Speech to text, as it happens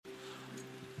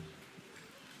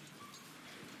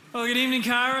Well, good evening,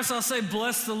 Kairos. I'll say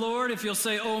bless the Lord. If you'll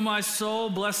say, oh, my soul,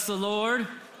 bless the Lord.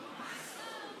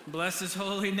 Bless his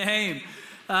holy name.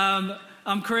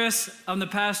 I'm Chris. I'm the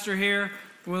pastor here.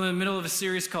 We're in the middle of a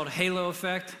series called Halo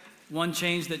Effect, one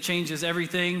change that changes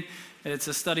everything. It's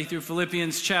a study through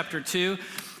Philippians chapter 2.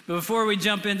 But before we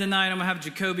jump in tonight, I'm going to have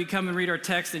Jacoby come and read our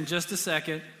text in just a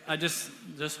second. Just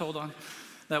hold on.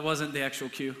 That wasn't the actual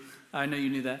cue. I know you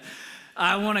knew that.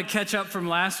 I want to catch up from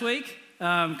last week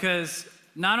because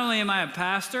not only am I a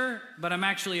pastor, but I'm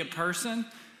actually a person,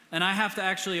 and I have to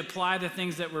actually apply the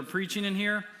things that we're preaching in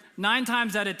here. 9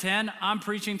 times out of 10, I'm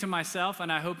preaching to myself, and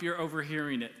I hope you're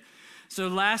overhearing it. So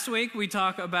last week, we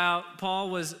talked about Paul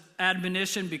was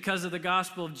admonition because of the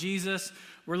gospel of Jesus.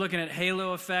 We're looking at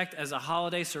Halo Effect as a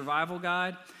holiday survival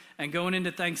guide. And going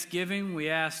into Thanksgiving, we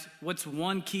asked, what's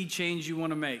one key change you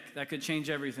want to make that could change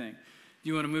everything? Do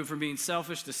you want to move from being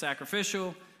selfish to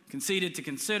sacrificial, conceited to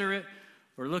considerate,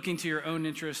 or looking to your own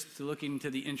interests to looking to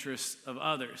the interests of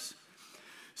others?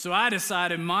 So I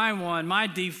decided my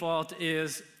default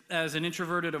is as an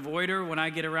introverted avoider, when I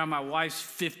get around my wife's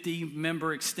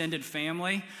 50-member extended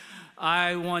family,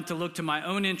 I want to look to my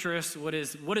own interests. What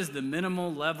is the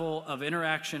minimal level of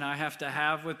interaction I have to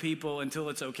have with people until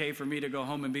it's okay for me to go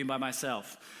home and be by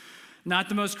myself? Not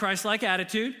the most Christ-like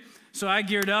attitude. So I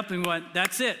geared up and went,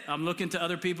 that's it. I'm looking to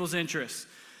other people's interests.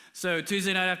 So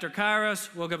Tuesday night after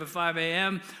Kairos, woke up at 5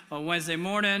 a.m. On Wednesday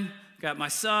morning, got my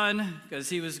son, because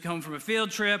he was home from a field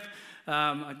trip.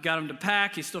 I got him to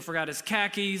pack. He still forgot his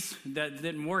khakis. That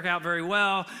didn't work out very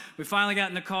well. We finally got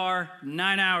in the car,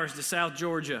 9 hours to South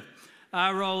Georgia.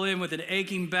 I roll in with an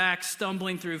aching back,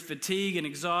 stumbling through fatigue and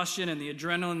exhaustion and the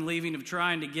adrenaline leaving of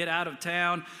trying to get out of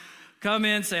town. Come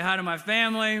in, say hi to my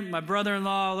family. My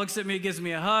brother-in-law looks at me, gives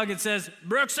me a hug, and says,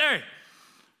 Brooksy,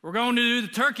 we're going to do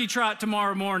the turkey trot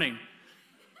tomorrow morning.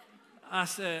 I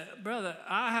said, brother,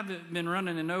 I haven't been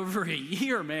running in over a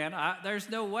year, man. There's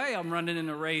no way I'm running in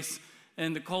a race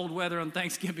in the cold weather on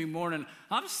Thanksgiving morning.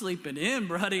 I'm sleeping in,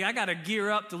 buddy. I got to gear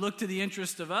up to look to the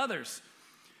interest of others.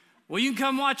 Well, you can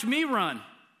come watch me run.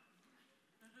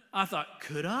 I thought,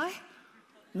 could I?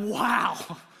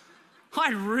 Wow.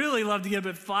 I'd really love to get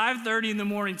up at 5:30 in the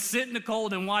morning, sit in the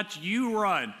cold, and watch you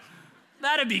run.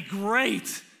 That'd be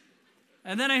great.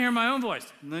 And then I hear my own voice,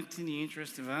 look to the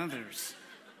interest of others.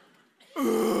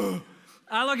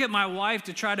 I look at my wife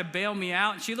to try to bail me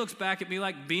out, and she looks back at me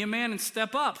like, be a man and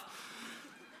step up.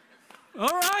 All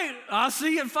right, I'll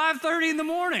see you at 5:30 in the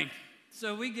morning.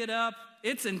 So we get up.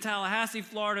 It's in Tallahassee,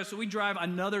 Florida, so we drive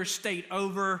another state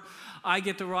over. I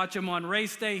get to watch them on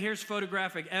race day. Here's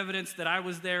photographic evidence that I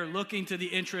was there looking to the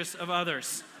interests of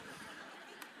others.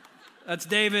 That's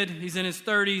David. He's in his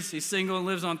 30s. He's single and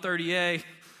lives on 30A.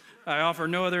 I offer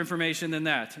no other information than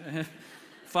that.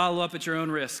 Follow up at your own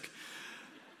risk.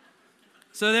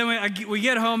 So then we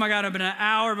get home. I got up in an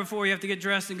hour before we have to get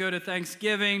dressed and go to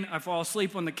Thanksgiving. I fall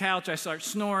asleep on the couch. I start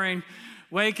snoring.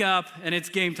 Wake up, and it's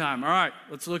game time. All right,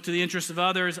 let's look to the interests of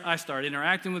others. I start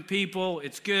interacting with people.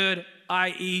 It's good.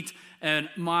 I eat, and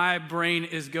my brain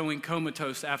is going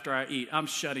comatose after I eat. I'm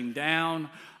shutting down.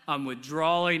 I'm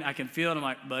withdrawing. I can feel it. I'm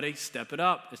like, buddy, step it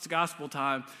up. It's gospel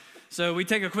time. So we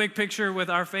take a quick picture with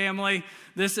our family.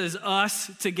 This is us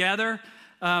together.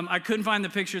 I couldn't find the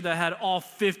picture that had all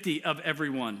 50 of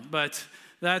everyone, but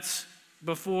that's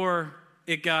before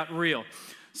it got real.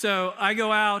 So I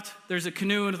go out, there's a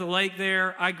canoe into the lake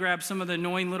there. I grab some of the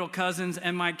annoying little cousins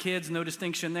and my kids, no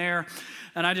distinction there,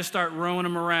 and I just start rowing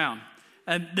them around.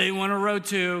 And they want to row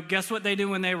too. Guess what they do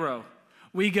when they row?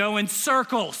 We go in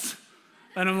circles.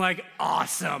 And I'm like,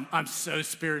 awesome. I'm so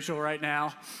spiritual right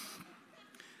now.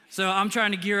 So I'm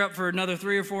trying to gear up for another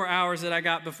 3 or 4 hours that I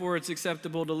got before it's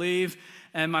acceptable to leave,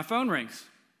 and my phone rings.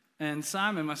 And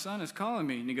Simon, my son, is calling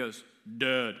me, and he goes,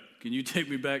 Dad, can you take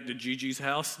me back to Gigi's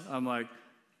house? I'm like,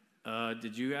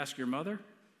 did you ask your mother?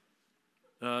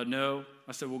 No.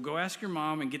 I said, well, go ask your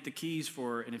mom and get the keys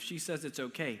for her. And if she says it's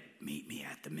okay, meet me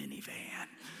at the minivan.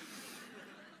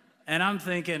 And I'm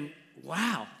thinking,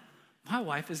 wow, my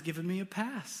wife has given me a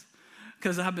pass.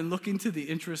 Because I've been looking to the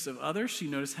interests of others. She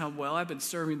noticed how well I've been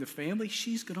serving the family.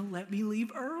 She's going to let me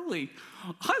leave early.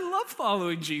 I love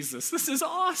following Jesus. This is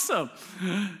awesome.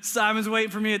 Simon's waiting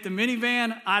for me at the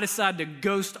minivan. I decided to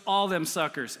ghost all them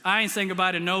suckers. I ain't saying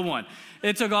goodbye to no one.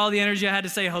 It took all the energy I had to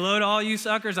say hello to all you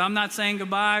suckers. I'm not saying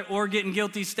goodbye or getting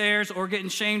guilty stares or getting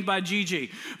shamed by Gigi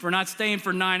for not staying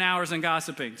for 9 hours and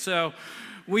gossiping. So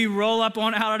we roll up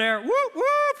on out of there. Whoop, whoop.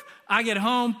 I get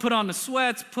home, put on the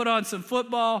sweats, put on some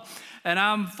football, and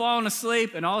I'm falling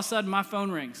asleep, and all of a sudden my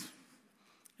phone rings.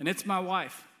 And it's my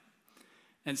wife.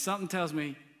 And something tells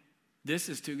me, this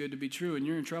is too good to be true, and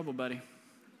you're in trouble, buddy.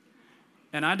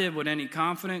 And I did what any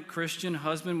confident Christian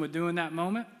husband would do in that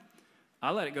moment.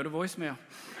 I let it go to voicemail.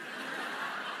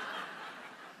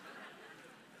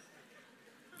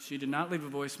 She did not leave a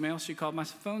voicemail. She called my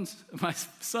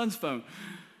son's phone.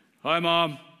 Hi,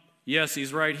 Mom. Yes,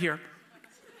 he's right here.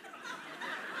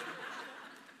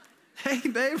 Hey,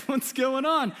 babe, what's going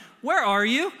on? Where are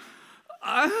you?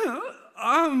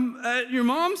 I'm at your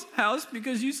mom's house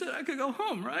because you said I could go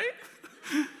home, right?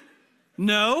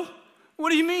 No. What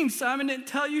do you mean? Simon didn't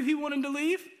tell you he wanted to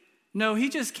leave? No, he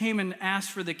just came and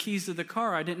asked for the keys to the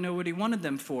car. I didn't know what he wanted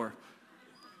them for.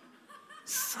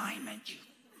 Simon,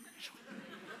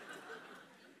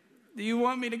 do you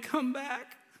want me to come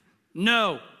back?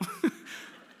 No.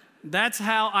 That's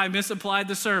how I misapplied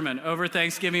the sermon over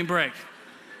Thanksgiving break.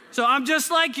 So I'm just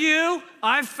like you.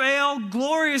 I fail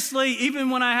gloriously even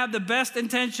when I have the best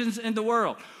intentions in the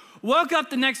world. Woke up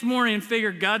the next morning and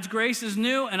figured God's grace is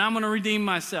new and I'm going to redeem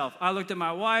myself. I looked at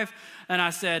my wife and I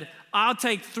said, I'll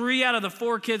take 3 out of the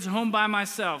 4 kids home by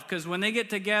myself because when they get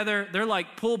together, they're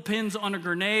like pull pins on a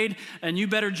grenade and you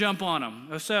better jump on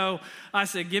them. So I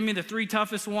said, give me the 3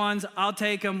 toughest ones. I'll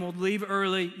take them. We'll leave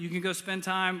early. You can go spend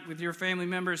time with your family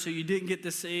members who you didn't get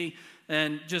to see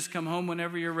and just come home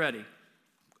whenever you're ready.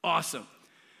 Awesome.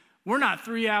 We're not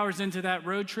 3 hours into that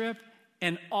road trip,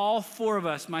 and all 4 of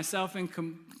us, myself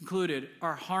included,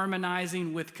 are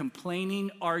harmonizing with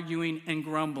complaining, arguing, and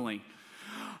grumbling.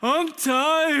 I'm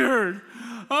tired.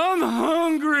 I'm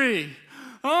hungry.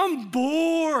 I'm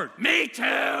bored. Me too,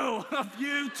 of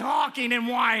you talking and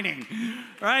whining,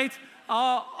 right?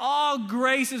 All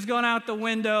grace has gone out the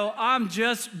window. I'm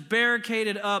just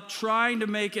barricaded up trying to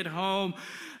make it home.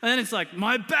 And then it's like,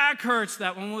 my back hurts.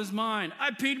 That one was mine.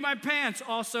 I peed my pants.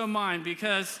 Also mine,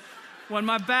 because when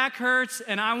my back hurts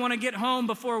and I want to get home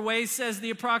before Waze says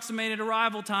the approximated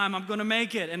arrival time, I'm going to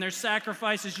make it. And there's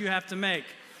sacrifices you have to make.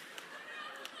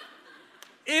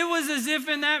 It was as if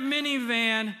in that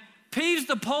minivan, Peeves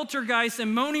the poltergeist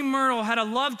and Moaning Myrtle had a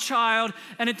love child,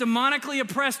 and it demonically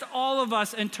oppressed all of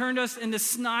us and turned us into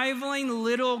sniveling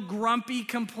little grumpy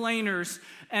complainers,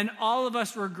 and all of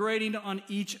us were grating on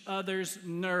each other's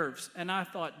nerves. And I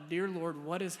thought, dear Lord,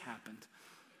 what has happened?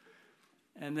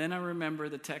 And then I remember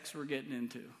the text we're getting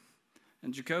into.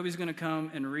 And Jacoby's going to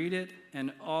come and read it,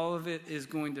 and all of it is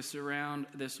going to surround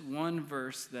this one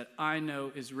verse that I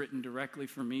know is written directly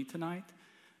for me tonight.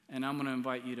 And I'm going to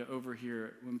invite you to overhear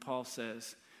it when Paul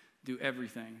says, do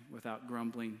everything without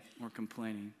grumbling or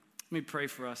complaining. Let me pray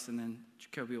for us, and then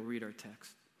Jacoby will read our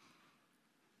text.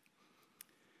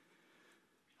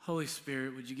 Holy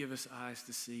Spirit, would you give us eyes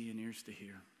to see and ears to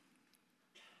hear?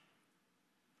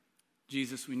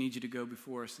 Jesus, we need you to go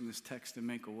before us in this text and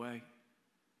make a way.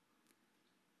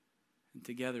 And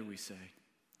together we say,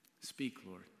 speak,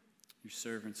 Lord. Your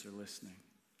servants are listening.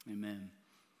 Amen.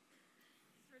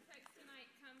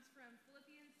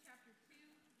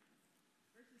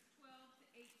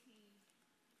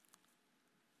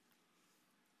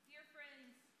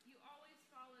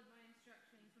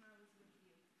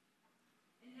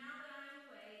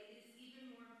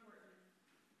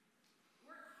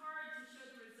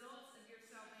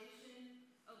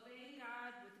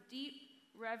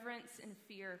 Reverence and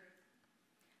fear.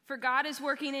 For God is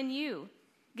working in you,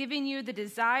 giving you the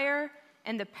desire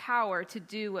and the power to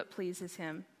do what pleases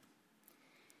him.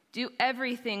 Do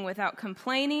everything without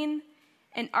complaining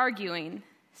and arguing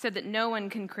so that no one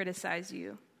can criticize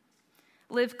you.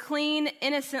 Live clean,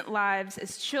 innocent lives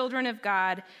as children of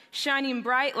God, shining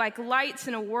bright like lights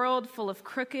in a world full of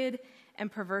crooked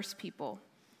and perverse people.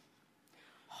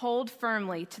 Hold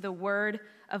firmly to the word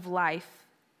of life.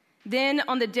 Then,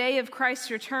 on the day of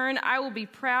Christ's return, I will be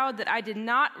proud that I did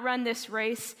not run this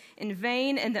race in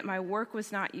vain and that my work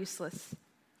was not useless.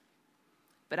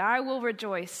 But I will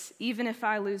rejoice even if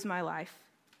I lose my life,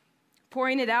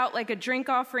 pouring it out like a drink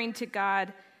offering to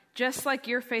God, just like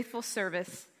your faithful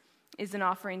service is an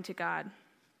offering to God.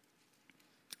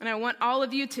 And I want all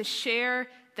of you to share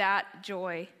that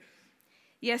joy.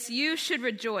 Yes, you should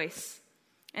rejoice,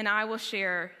 and I will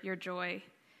share your joy.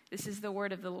 This is the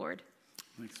word of the Lord.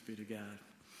 Thanks be to God.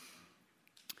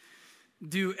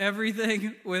 Do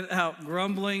everything without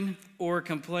grumbling or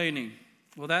complaining.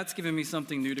 Well, that's giving me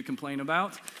something new to complain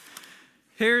about.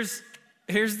 Here's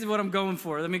what I'm going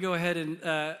for. Let me go ahead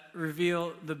and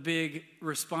reveal the big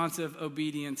responsive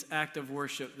obedience act of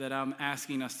worship that I'm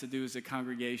asking us to do as a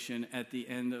congregation at the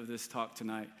end of this talk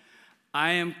tonight.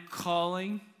 I am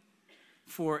calling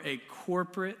for a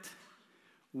corporate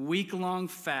week-long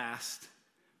fast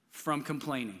from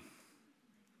complaining.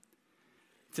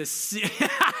 To see,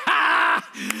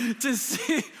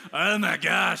 oh my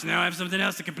gosh, now I have something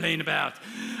else to complain about.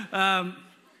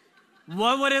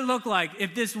 What would it look like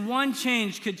if this one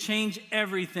change could change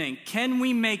everything? Can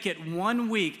we make it 1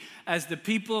 week as the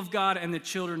people of God and the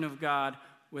children of God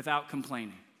without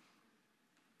complaining?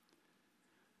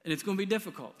 And it's going to be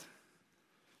difficult,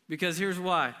 because here's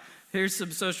why. Here's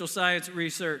some social science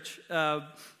research.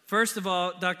 First of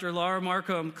all, Dr. Laura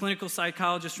Markham, clinical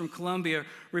psychologist from Columbia,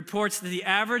 reports that the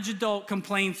average adult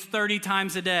complains 30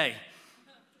 times a day.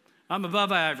 I'm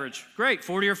above average. Great,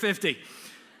 40 or 50.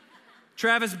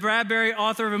 Travis Bradbury,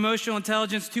 author of Emotional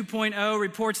Intelligence 2.0,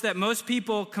 reports that most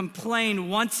people complain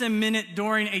once a minute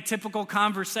during a typical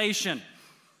conversation.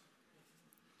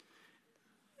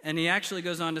 And he actually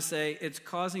goes on to say it's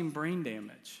causing brain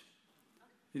damage.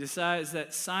 He decides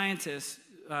that scientists,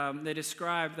 they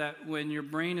describe that when your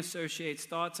brain associates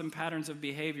thoughts and patterns of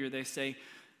behavior, they say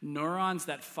neurons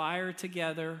that fire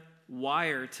together,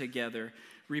 wire together.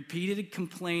 Repeated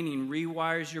complaining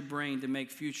rewires your brain to make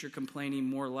future complaining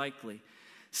more likely.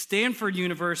 Stanford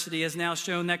University has now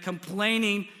shown that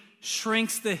complaining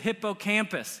shrinks the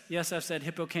hippocampus. Yes, I've said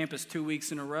hippocampus 2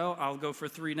 weeks in a row. I'll go for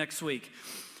 3 next week.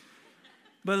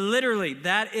 But literally,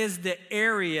 that is the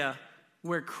area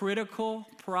where critical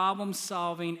problem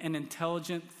solving and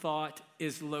intelligent thought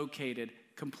is located.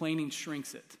 Complaining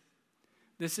shrinks it.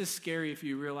 This is scary if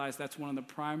you realize that's one of the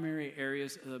primary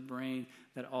areas of the brain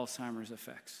that Alzheimer's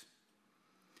affects.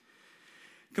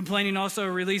 Complaining also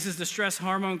releases the stress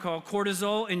hormone called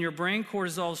cortisol in your brain.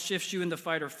 Cortisol shifts you into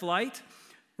fight or flight.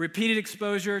 Repeated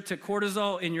exposure to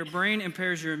cortisol in your brain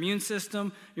impairs your immune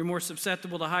system. You're more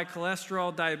susceptible to high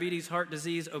cholesterol, diabetes, heart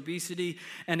disease, obesity,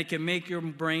 and it can make your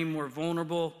brain more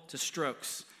vulnerable to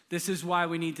strokes. This is why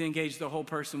we need to engage the whole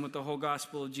person with the whole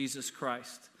gospel of Jesus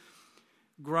Christ.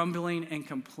 Grumbling and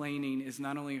complaining is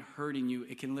not only hurting you,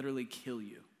 it can literally kill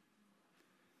you.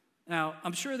 Now,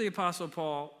 I'm sure the Apostle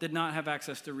Paul did not have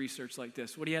access to research like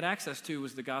this. What he had access to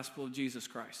was the gospel of Jesus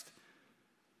Christ.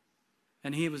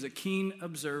 And he was a keen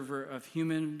observer of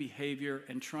human behavior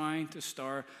and trying to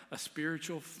start a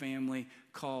spiritual family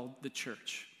called the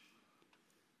church.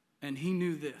 And he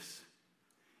knew this.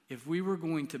 If we were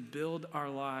going to build our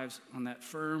lives on that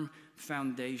firm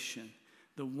foundation,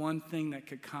 the one thing that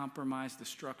could compromise the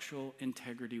structural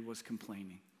integrity was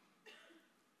complaining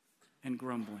and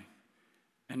grumbling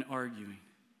and arguing.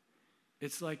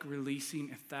 It's like releasing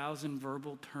 1,000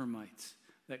 verbal termites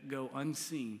that go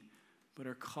unseen but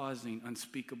are causing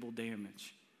unspeakable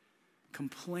damage.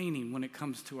 Complaining when it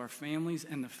comes to our families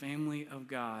and the family of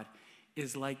God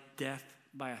is like death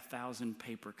by 1,000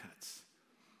 paper cuts.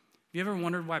 Have you ever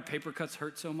wondered why paper cuts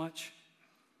hurt so much?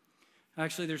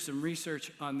 Actually, there's some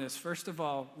research on this. First of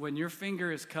all, when your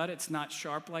finger is cut, it's not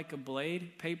sharp like a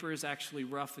blade. Paper is actually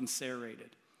rough and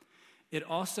serrated. It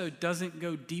also doesn't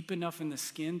go deep enough in the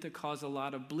skin to cause a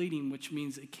lot of bleeding, which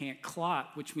means it can't clot,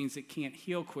 which means it can't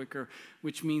heal quicker,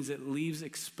 which means it leaves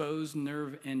exposed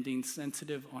nerve endings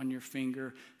sensitive on your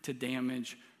finger to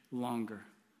damage longer.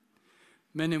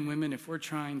 Men and women, if we're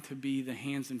trying to be the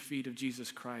hands and feet of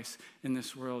Jesus Christ in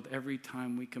this world, every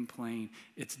time we complain,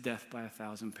 it's death by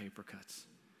 1,000 paper cuts.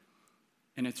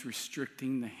 And it's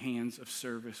restricting the hands of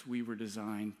service we were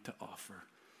designed to offer.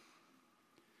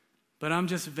 But I'm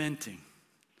just venting.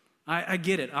 I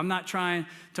get it. I'm not trying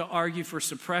to argue for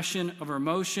suppression of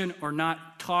emotion or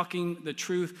not talking the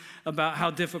truth about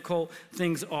how difficult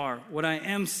things are. What I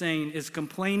am saying is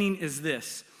complaining is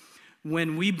this.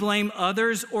 When we blame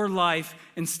others or life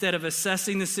instead of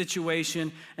assessing the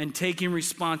situation and taking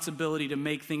responsibility to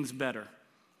make things better.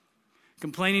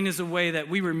 Complaining is a way that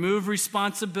we remove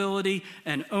responsibility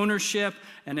and ownership,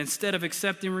 and instead of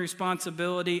accepting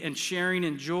responsibility and sharing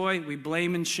in joy, we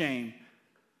blame and shame.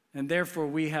 And therefore,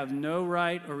 we have no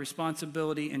right or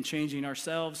responsibility in changing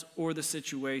ourselves or the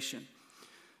situation.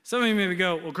 Some of you maybe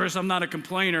go, well, Chris, I'm not a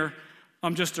complainer.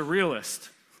 I'm just a realist.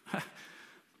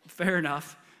 Fair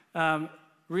enough.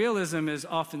 Realism is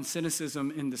often cynicism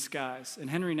in disguise. And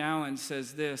Henry Nouwen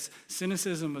says this,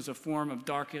 cynicism is a form of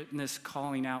darkness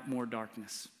calling out more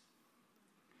darkness.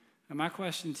 And my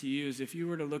question to you is, if you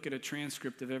were to look at a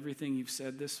transcript of everything you've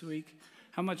said this week,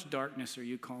 how much darkness are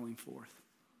you calling forth?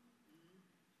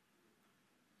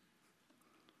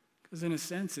 Because in a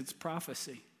sense, it's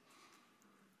prophecy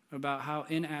about how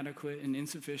inadequate and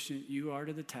insufficient you are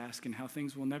to the task and how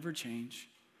things will never change.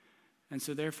 And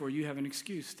so therefore, you have an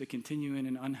excuse to continue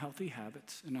in unhealthy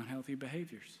habits and unhealthy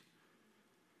behaviors.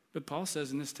 But Paul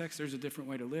says in this text, there's a different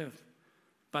way to live,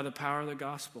 by the power of the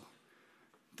gospel.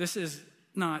 This is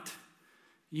not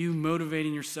you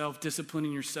motivating yourself,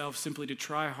 disciplining yourself simply to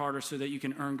try harder so that you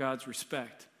can earn God's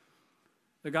respect.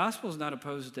 The gospel is not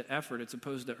opposed to effort, it's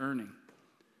opposed to earning.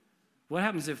 What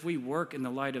happens if we work in the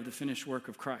light of the finished work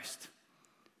of Christ?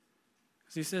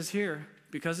 Because he says here,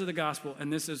 because of the gospel,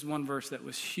 and this is one verse that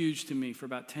was huge to me for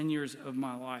about 10 years of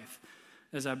my life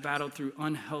as I battled through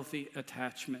unhealthy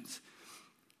attachments.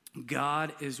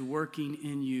 God is working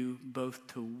in you both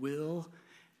to will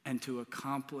and to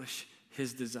accomplish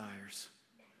his desires.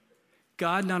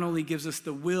 God not only gives us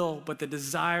the will, but the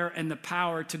desire and the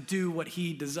power to do what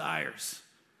he desires.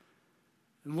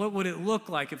 And what would it look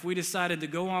like if we decided to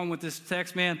go on with this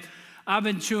text? Man, I've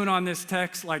been chewing on this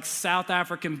text like South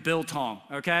African biltong,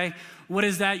 okay? What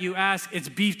is that, you ask? It's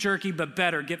beef jerky, but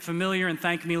better. Get familiar and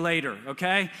thank me later,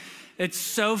 okay? It's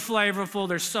so flavorful.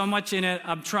 There's so much in it.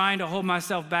 I'm trying to hold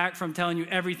myself back from telling you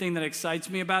everything that excites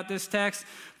me about this text.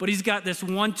 But he's got this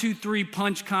 1, 2, 3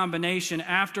 punch combination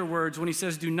afterwards when he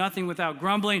says, do nothing without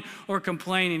grumbling or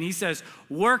complaining. He says,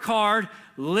 work hard,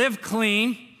 live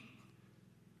clean,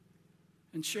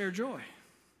 and share joy.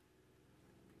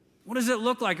 What does it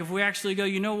look like if we actually go,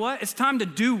 you know what? It's time to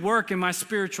do work in my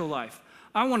spiritual life.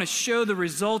 I want to show the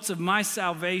results of my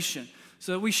salvation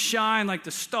so that we shine like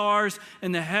the stars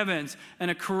in the heavens,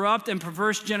 and a corrupt and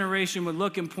perverse generation would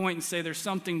look and point and say there's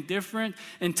something different,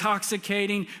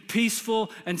 intoxicating,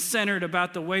 peaceful, and centered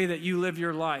about the way that you live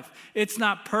your life. It's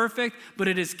not perfect, but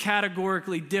it is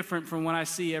categorically different from what I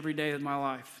see every day of my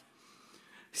life.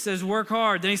 He says work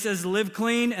hard, then he says live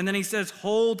clean, and then he says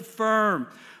hold firm.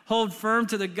 Hold firm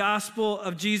to the gospel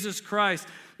of Jesus Christ.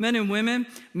 Men and women,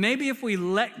 maybe if we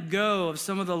let go of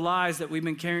some of the lies that we've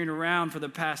been carrying around for the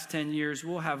past 10 years,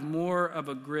 we'll have more of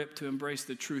a grip to embrace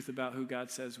the truth about who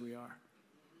God says we are.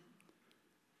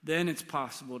 Then it's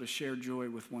possible to share joy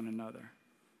with one another.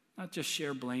 Not just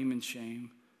share blame and shame.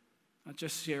 Not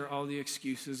just share all the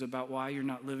excuses about why you're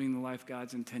not living the life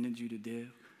God's intended you to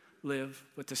live,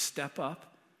 but to step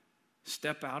up,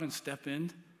 step out, and step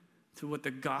in to what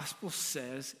the gospel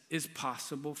says is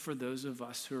possible for those of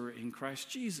us who are in Christ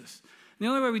Jesus. And the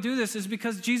only way we do this is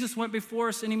because Jesus went before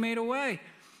us and he made a way.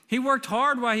 He worked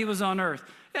hard while he was on earth.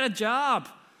 He had a job.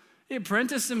 He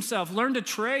apprenticed himself, learned a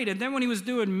trade, and then when he was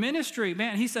doing ministry,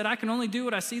 man, he said, I can only do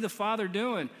what I see the Father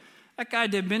doing. That guy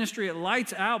did ministry at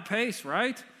lights out pace,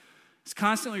 right? He's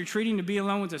constantly retreating to be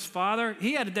alone with his Father.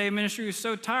 He had a day of ministry. He was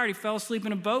so tired he fell asleep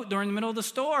in a boat during the middle of the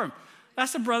storm.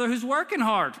 That's a brother who's working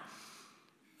hard.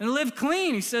 And live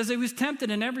clean. He says he was tempted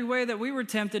in every way that we were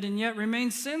tempted and yet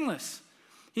remained sinless.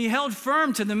 He held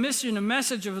firm to the mission and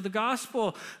message of the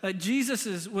gospel that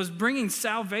Jesus was bringing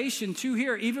salvation to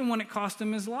here, even when it cost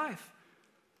him his life.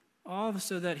 All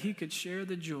so that he could share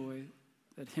the joy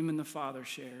that him and the Father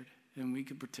shared, and we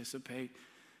could participate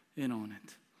in on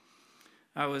it.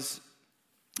 I was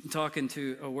talking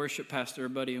to a worship pastor, a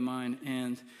buddy of mine,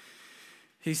 and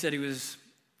he said he was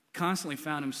constantly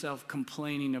found himself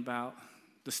complaining about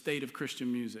the state of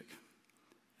Christian music.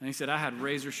 And he said, I had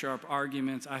razor sharp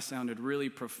arguments. I sounded really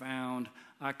profound.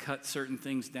 I cut certain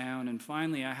things down. And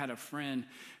finally, I had a friend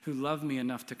who loved me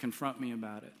enough to confront me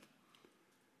about it.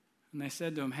 And they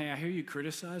said to him, hey, I hear you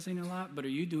criticizing a lot, but are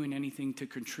you doing anything to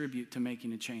contribute to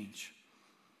making a change?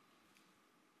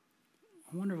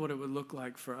 I wonder what it would look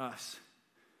like for us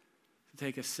to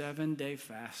take a 7-day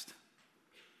fast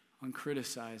on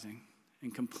criticizing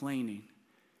and complaining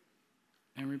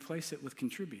and replace it with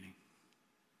contributing.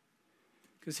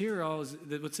 Because here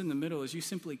what's in the middle is you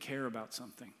simply care about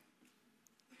something.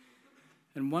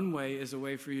 And one way is a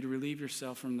way for you to relieve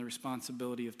yourself from the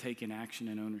responsibility of taking action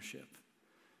and ownership.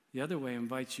 The other way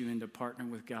invites you in to partner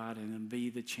with God and then be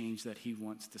the change that he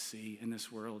wants to see in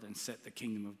this world and set the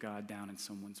kingdom of God down in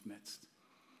someone's midst.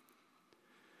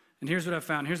 And here's what I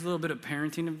found. Here's a little bit of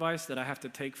parenting advice that I have to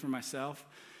take for myself.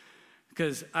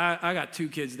 Because I got 2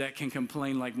 kids that can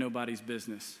complain like nobody's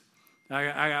business.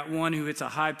 I got one who hits a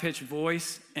high-pitched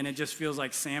voice, and it just feels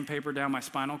like sandpaper down my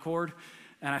spinal cord,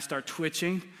 and I start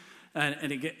twitching,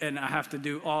 and I have to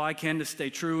do all I can to stay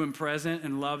true and present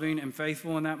and loving and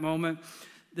faithful in that moment.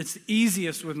 It's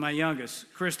easiest with my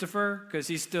youngest, Christopher, because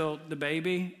he's still the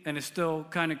baby, and is still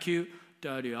kind of cute.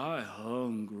 Daddy, I'm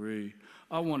hungry.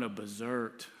 I want a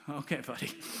dessert. Okay,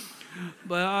 buddy.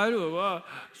 But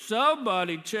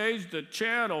somebody changed the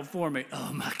channel for me.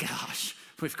 Oh my gosh,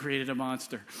 we've created a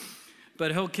monster.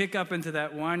 But he'll kick up into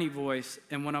that whiny voice,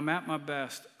 and when I'm at my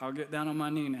best, I'll get down on my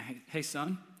knee and, hey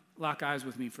son, lock eyes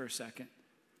with me for a second.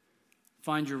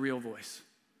 Find your real voice,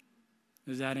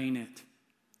 because that ain't it.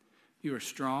 You are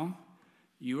strong,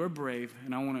 you are brave,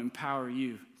 and I want to empower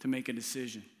you to make a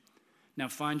decision. Now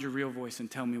find your real voice and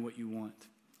tell me what you want.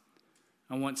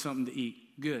 I want something to eat.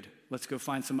 Good. Let's go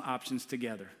find some options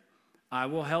together. I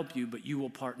will help you, but you will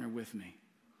partner with me.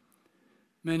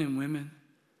 Men and women,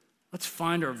 let's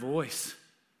find our voice.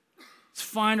 Let's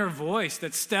find our voice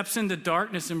that steps into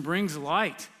darkness and brings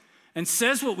light and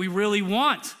says what we really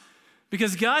want.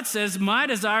 Because God says, my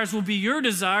desires will be your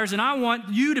desires, and I want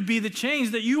you to be the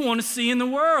change that you want to see in the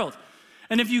world.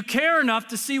 And if you care enough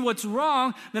to see what's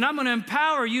wrong, then I'm going to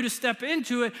empower you to step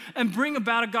into it and bring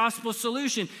about a gospel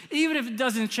solution. Even if it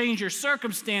doesn't change your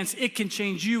circumstance, it can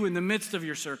change you in the midst of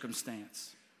your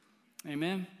circumstance.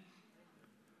 Amen?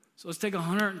 So let's take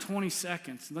 120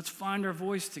 seconds and let's find our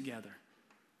voice together.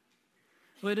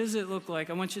 What does it look like?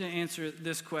 I want you to answer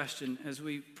this question as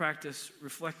we practice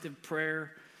reflective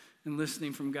prayer and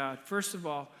listening from God. First of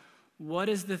all, what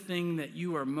is the thing that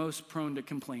you are most prone to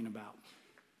complain about?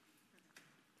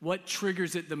 What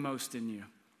triggers it the most in you?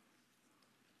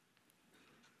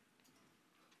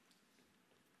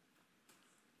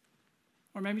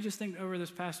 Or maybe just think over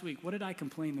this past week, what did I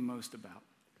complain the most about?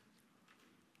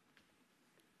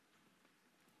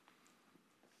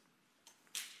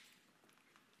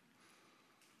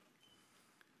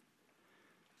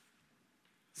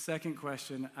 Second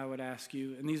question I would ask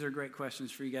you, and these are great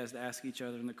questions for you guys to ask each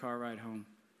other in the car ride home.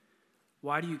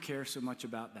 Why do you care so much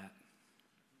about that?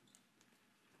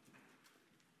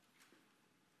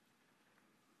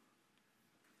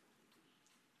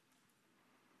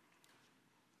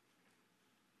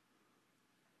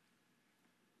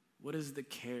 What is the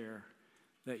care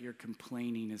that your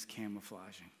complaining is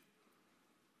camouflaging?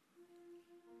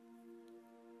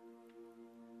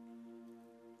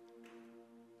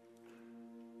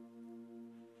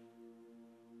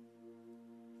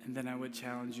 And then I would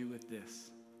challenge you with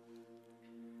this.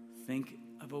 Think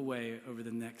of a way over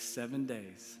the next 7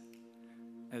 days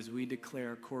as we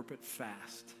declare a corporate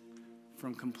fast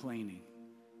from complaining.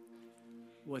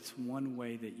 What's one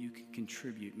way that you can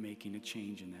contribute making a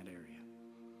change in that area?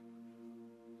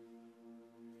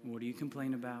 What do you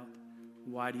complain about?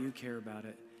 Why do you care about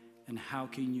it? And how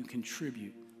can you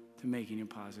contribute to making a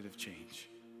positive change?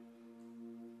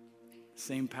 The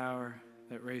same power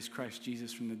that raised Christ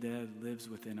Jesus from the dead lives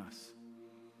within us.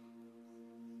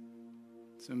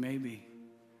 So maybe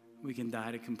we can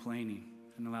die to complaining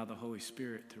and allow the Holy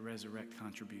Spirit to resurrect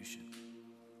contribution.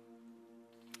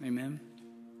 Amen?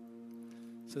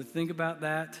 So think about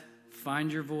that,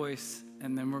 find your voice,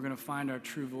 and then we're going to find our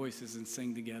true voices and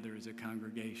sing together as a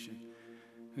congregation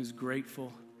who's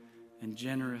grateful and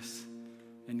generous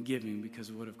and giving because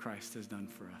of what Christ has done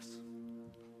for us.